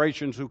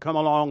generations who come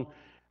along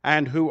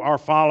and who are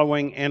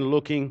following and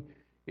looking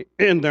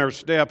in their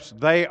steps.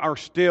 They are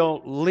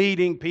still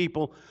leading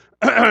people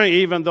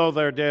even though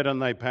they're dead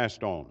and they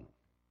passed on.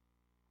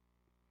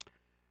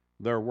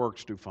 Their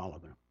works do follow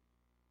them.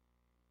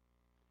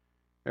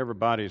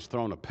 Everybody's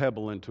thrown a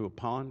pebble into a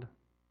pond.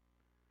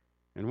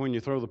 And when you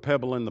throw the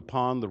pebble in the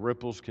pond, the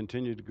ripples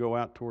continue to go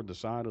out toward the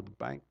side of the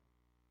bank.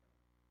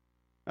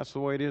 That's the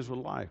way it is with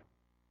life.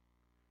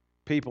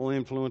 People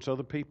influence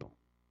other people.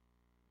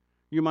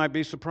 You might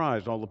be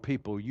surprised all the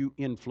people you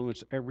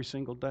influence every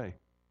single day.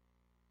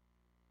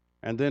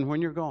 And then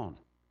when you're gone,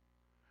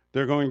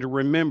 they're going to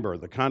remember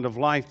the kind of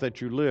life that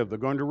you lived. They're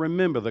going to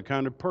remember the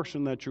kind of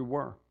person that you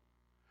were.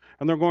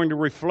 And they're going to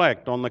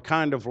reflect on the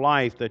kind of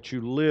life that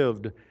you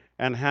lived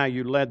and how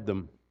you led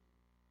them.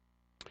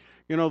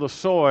 You know, the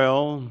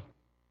soil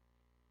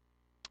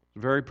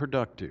is very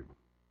productive.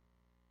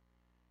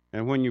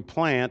 And when you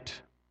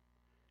plant,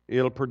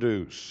 it'll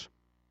produce.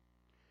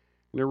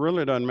 And it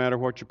really doesn't matter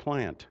what you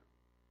plant.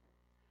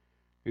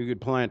 You could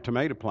plant a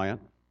tomato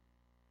plant.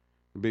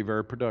 It'd be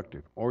very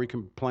productive. Or you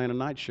can plant a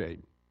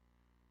nightshade.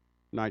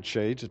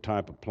 Nightshade's a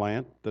type of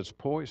plant that's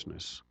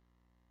poisonous.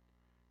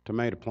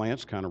 Tomato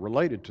plant's kind of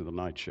related to the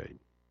nightshade.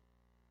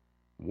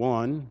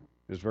 One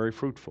is very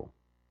fruitful.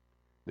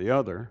 The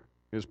other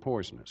is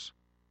poisonous.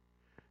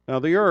 Now,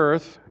 the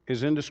earth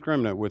is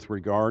indiscriminate with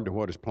regard to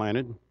what is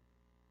planted.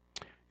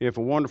 If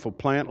a wonderful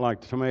plant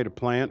like the tomato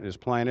plant is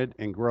planted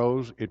and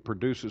grows, it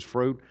produces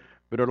fruit,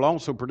 but it'll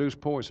also produce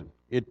poison.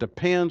 It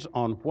depends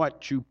on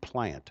what you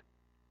plant.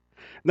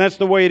 And that's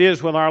the way it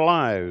is with our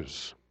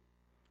lives.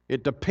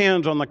 It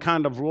depends on the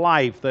kind of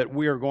life that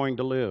we are going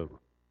to live.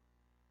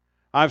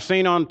 I've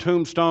seen on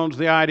tombstones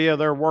the idea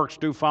their works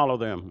do follow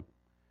them.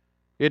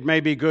 It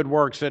may be good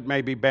works, it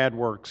may be bad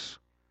works.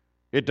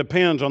 It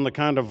depends on the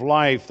kind of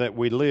life that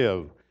we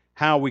live,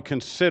 how we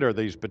consider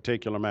these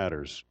particular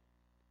matters,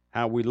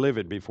 how we live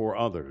it before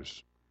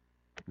others,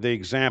 the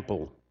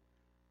example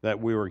that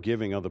we are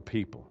giving other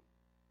people.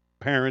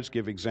 Parents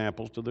give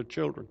examples to their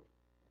children.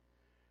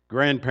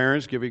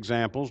 Grandparents give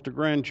examples to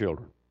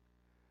grandchildren.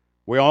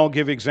 We all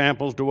give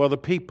examples to other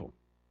people.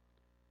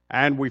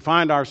 And we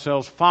find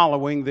ourselves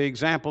following the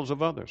examples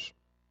of others.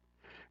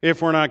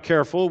 If we're not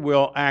careful,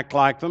 we'll act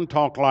like them,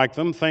 talk like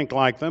them, think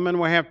like them, and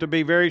we have to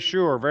be very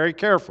sure, very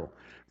careful,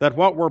 that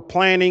what we're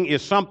planting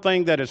is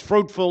something that is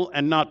fruitful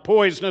and not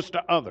poisonous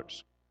to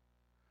others.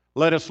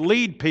 Let us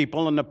lead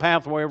people in the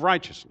pathway of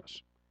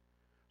righteousness,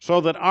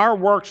 so that our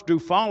works do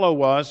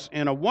follow us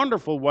in a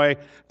wonderful way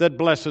that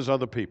blesses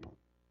other people.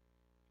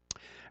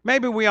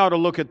 Maybe we ought to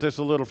look at this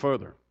a little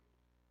further.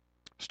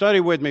 Study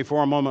with me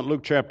for a moment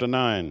Luke chapter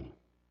 9.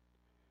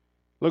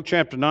 Luke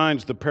chapter 9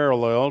 is the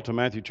parallel to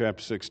Matthew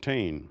chapter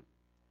 16.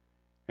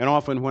 And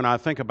often when I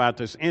think about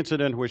this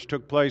incident which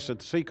took place at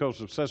the seacoast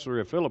of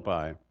Caesarea Philippi,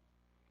 I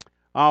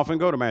often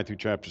go to Matthew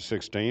chapter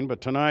 16, but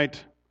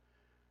tonight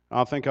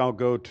I think I'll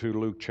go to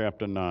Luke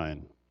chapter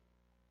 9.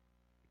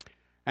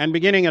 And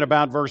beginning at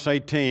about verse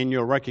 18,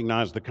 you'll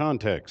recognize the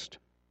context.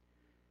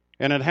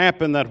 And it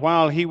happened that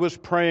while he was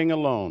praying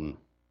alone,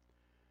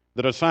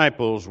 the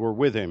disciples were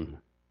with him,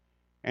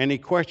 and he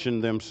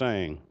questioned them,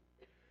 saying,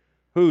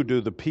 "Who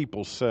do the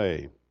people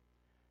say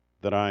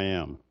that I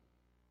am?"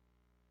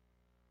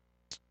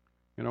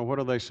 You know, what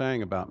are they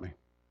saying about me?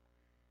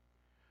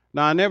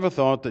 Now, I never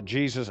thought that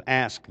Jesus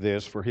asked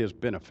this for his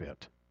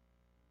benefit.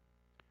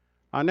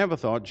 I never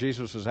thought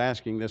Jesus was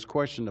asking this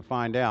question to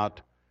find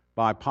out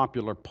by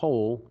popular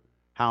poll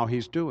how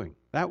he's doing.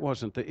 That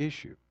wasn't the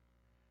issue.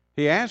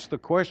 He asked the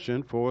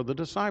question for the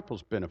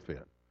disciples'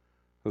 benefit.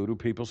 Who do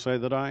people say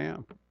that I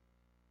am?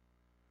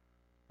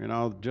 You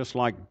know, just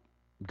like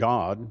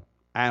God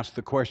asked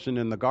the question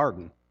in the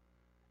garden,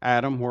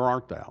 "Adam, where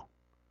art thou?"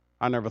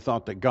 I never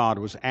thought that God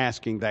was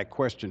asking that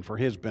question for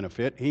his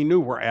benefit. He knew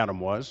where Adam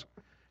was.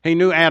 He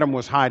knew Adam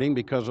was hiding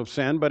because of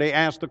sin, but he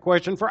asked the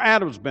question for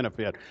Adam's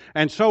benefit.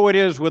 And so it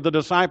is with the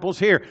disciples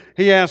here.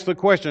 He asked the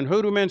question,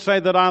 "Who do men say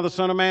that I, the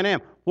Son of Man,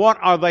 am?" What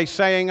are they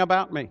saying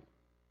about me?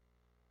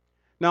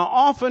 Now,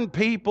 often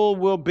people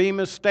will be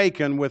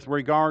mistaken with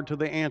regard to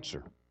the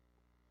answer.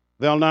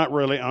 They'll not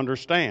really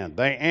understand.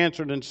 They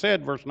answered and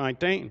said, verse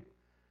 19,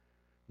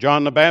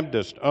 "John the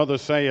Baptist,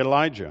 others say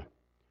Elijah,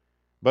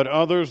 but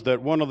others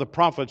that one of the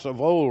prophets of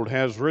old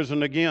has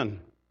risen again."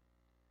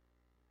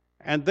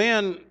 And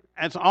then,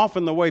 that's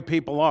often the way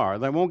people are.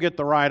 They won't get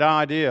the right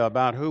idea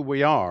about who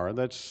we are.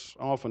 That's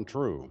often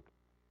true.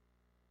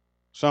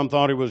 Some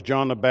thought he was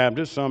John the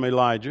Baptist, some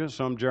Elijah,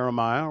 some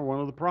Jeremiah, or one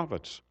of the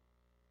prophets.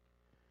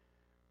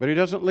 But he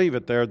doesn't leave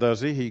it there,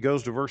 does he? He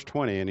goes to verse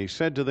 20, and he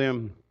said to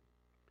them,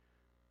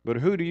 "But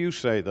who do you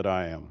say that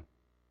I am?"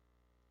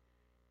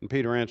 And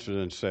Peter answered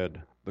and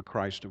said, "The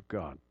Christ of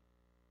God."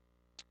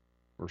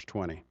 Verse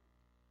 20.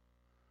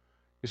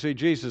 You see,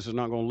 Jesus is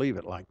not going to leave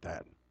it like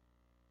that.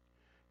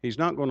 He's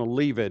not going to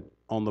leave it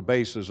on the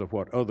basis of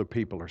what other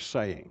people are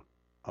saying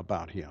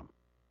about him.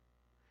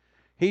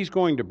 He's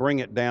going to bring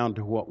it down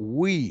to what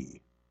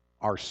we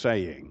are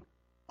saying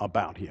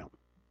about him.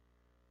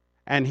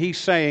 And he's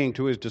saying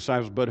to his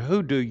disciples, "But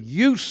who do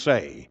you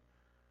say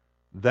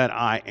that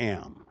I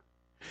am?"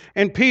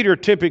 And Peter,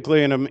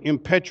 typically in an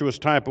impetuous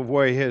type of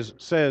way,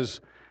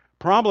 says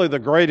probably the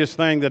greatest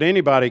thing that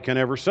anybody can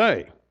ever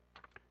say.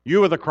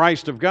 "You are the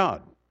Christ of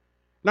God."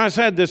 Now, I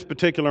said this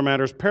particular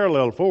matter is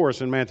parallel for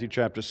us in Matthew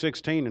chapter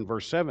 16 and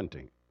verse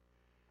 17.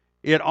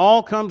 It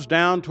all comes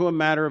down to a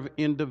matter of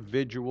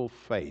individual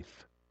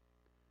faith.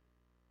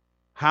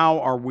 How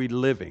are we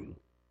living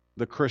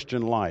the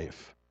Christian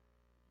life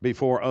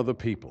before other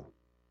people?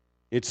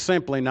 It's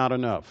simply not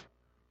enough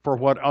for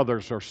what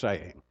others are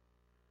saying.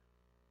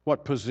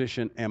 What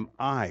position am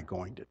I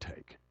going to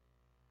take?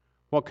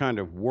 What kind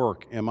of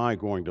work am I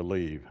going to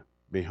leave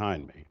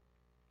behind me?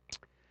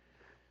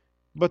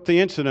 But the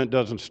incident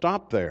doesn't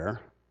stop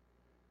there.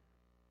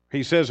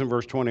 He says in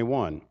verse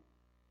 21,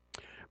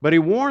 "But he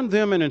warned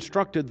them and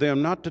instructed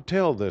them not to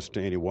tell this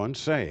to anyone,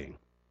 saying,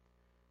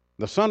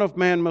 The Son of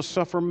Man must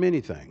suffer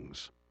many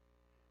things,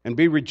 and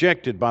be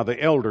rejected by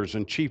the elders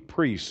and chief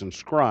priests and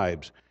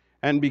scribes,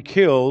 and be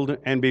killed,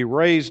 and be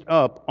raised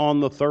up on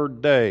the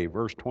third day."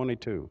 Verse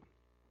 22.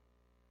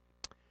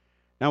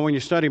 Now, when you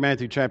study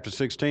Matthew chapter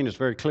 16, it's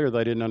very clear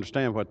they didn't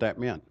understand what that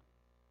meant.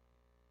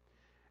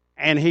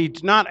 And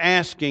he's not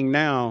asking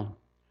now,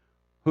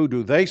 who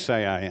do they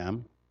say I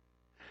am?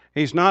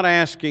 He's not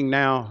asking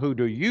now, who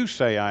do you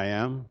say I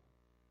am?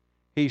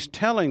 He's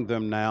telling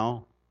them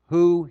now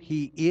who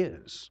he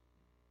is.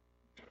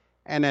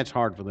 And that's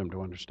hard for them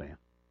to understand.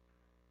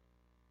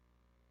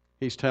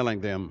 He's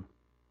telling them,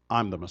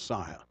 I'm the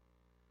Messiah,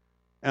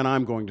 and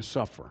I'm going to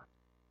suffer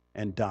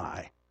and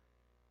die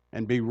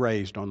and be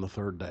raised on the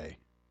third day,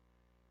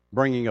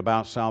 bringing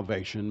about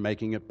salvation,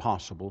 making it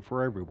possible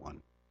for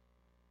everyone.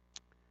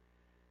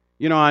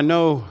 You know, I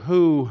know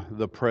who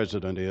the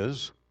president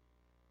is.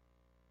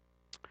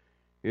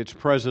 It's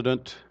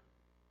President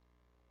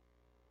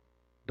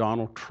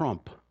Donald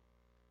Trump.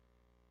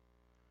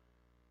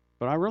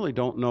 But I really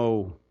don't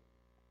know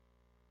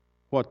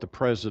what the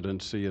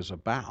presidency is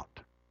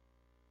about.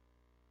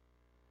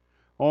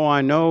 Oh,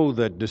 I know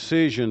that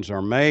decisions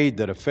are made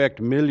that affect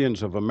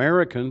millions of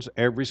Americans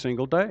every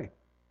single day.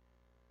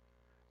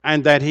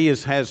 And that he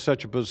has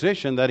such a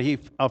position that he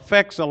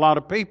affects a lot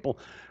of people.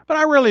 But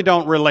I really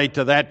don't relate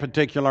to that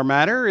particular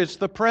matter. It's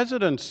the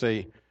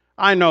presidency.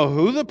 I know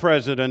who the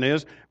president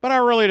is, but I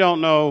really don't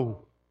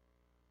know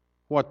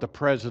what the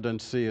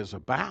presidency is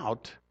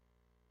about.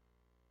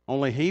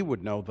 Only he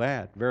would know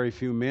that. Very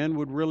few men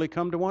would really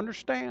come to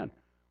understand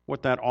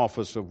what that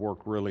office of work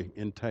really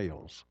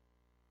entails.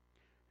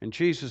 And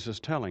Jesus is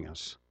telling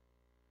us,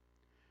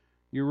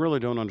 you really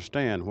don't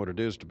understand what it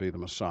is to be the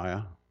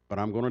Messiah, but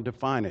I'm going to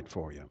define it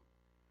for you.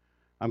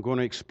 I'm going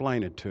to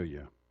explain it to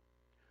you.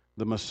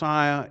 The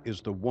Messiah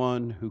is the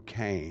one who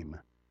came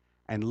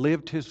and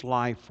lived his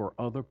life for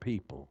other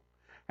people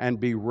and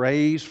be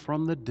raised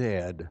from the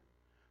dead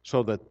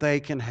so that they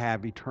can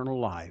have eternal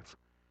life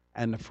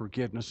and the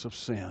forgiveness of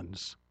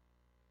sins.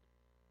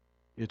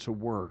 It's a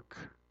work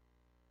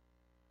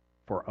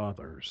for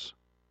others.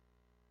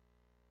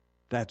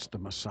 That's the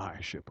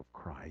Messiahship of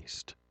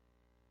Christ.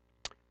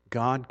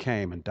 God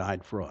came and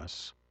died for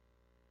us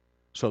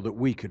so that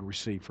we could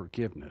receive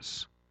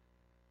forgiveness.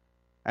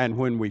 And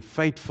when we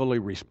faithfully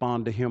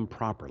respond to him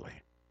properly,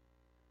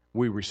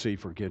 we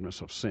receive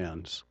forgiveness of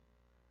sins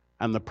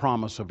and the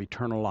promise of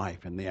eternal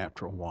life in the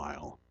after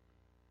while.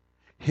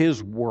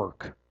 His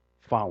work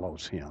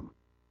follows him.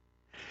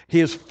 He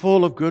is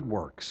full of good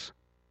works,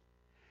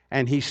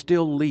 and he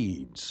still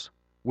leads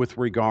with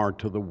regard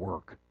to the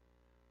work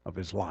of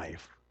his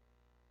life.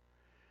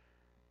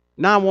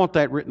 Now I want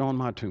that written on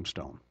my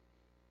tombstone.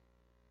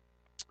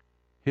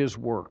 His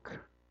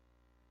work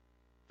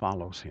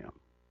follows him.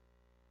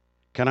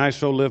 Can I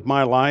so live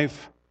my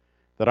life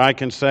that I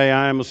can say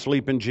I am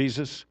asleep in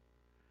Jesus?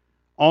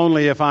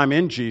 Only if I'm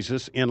in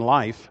Jesus in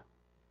life.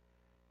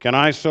 Can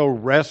I so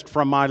rest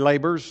from my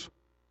labors?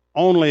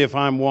 Only if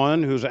I'm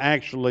one who's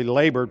actually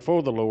labored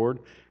for the Lord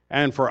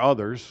and for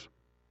others.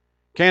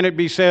 Can it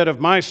be said of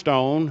my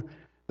stone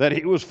that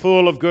he was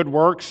full of good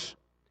works?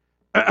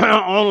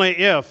 Only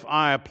if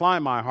I apply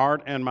my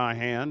heart and my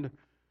hand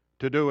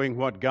to doing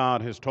what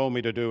God has told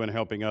me to do and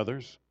helping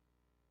others.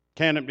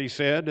 Can it be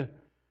said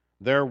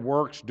their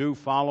works do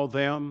follow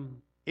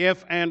them?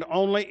 If and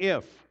only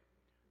if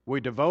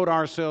we devote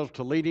ourselves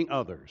to leading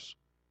others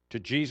to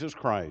Jesus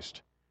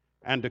Christ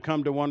and to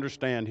come to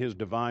understand his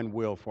divine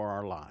will for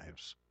our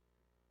lives.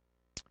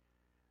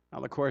 Now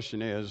the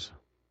question is,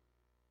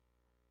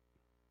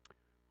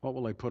 what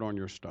will they put on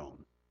your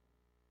stone?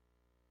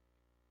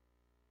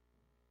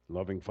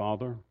 Loving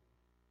father,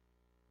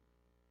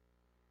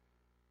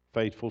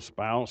 faithful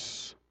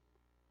spouse,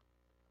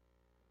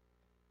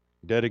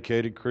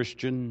 dedicated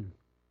Christian,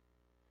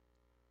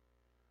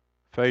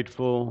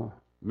 faithful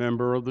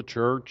member of the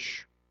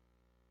church,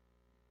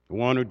 the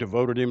one who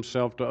devoted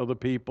himself to other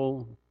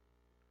people,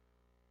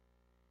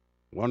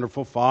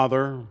 wonderful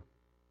father.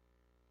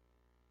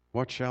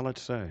 What shall it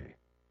say?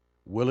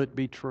 Will it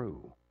be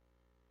true?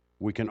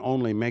 We can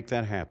only make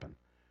that happen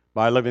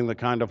by living the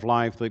kind of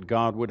life that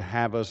God would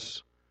have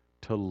us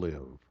to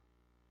live.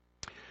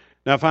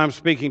 Now, if I'm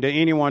speaking to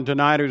anyone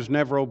tonight who's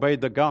never obeyed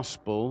the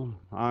gospel,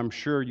 I'm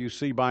sure you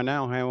see by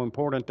now how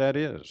important that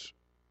is.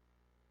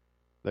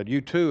 That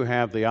you too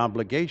have the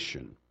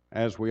obligation,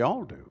 as we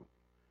all do,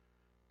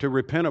 to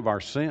repent of our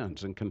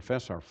sins and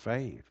confess our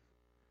faith.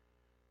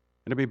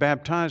 and to be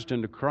baptized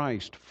into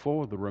Christ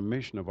for the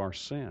remission of our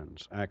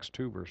sins, Acts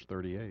 2, verse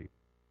 38.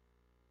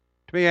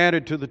 To be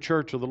added to the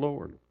church of the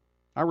Lord.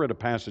 I read a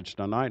passage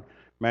tonight,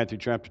 Matthew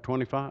chapter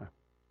 25.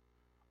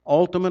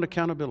 Ultimate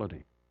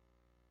accountability.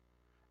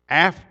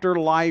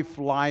 Afterlife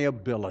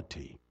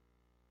liability,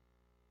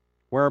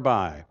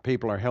 whereby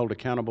people are held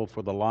accountable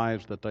for the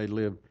lives that they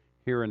live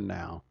here and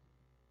now.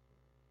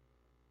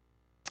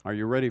 Are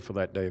you ready for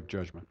that day of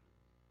judgment?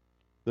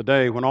 The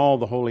day when all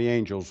the holy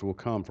angels will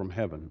come from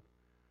heaven,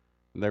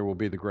 and there will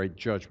be the great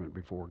judgment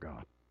before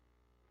God.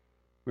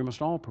 We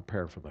must all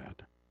prepare for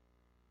that,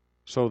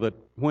 so that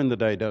when the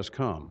day does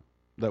come,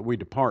 that we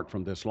depart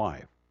from this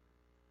life,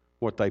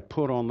 what they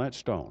put on that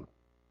stone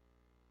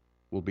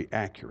will be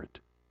accurate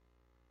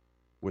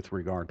with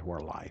regard to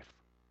our life.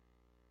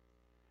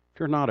 If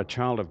you're not a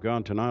child of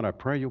God tonight, I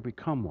pray you'll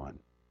become one.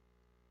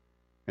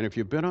 And if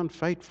you've been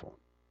unfaithful,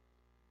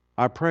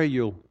 I pray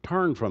you'll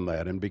turn from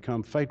that and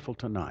become faithful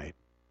tonight.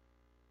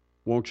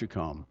 Won't you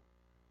come?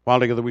 While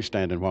together we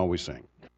stand and while we sing.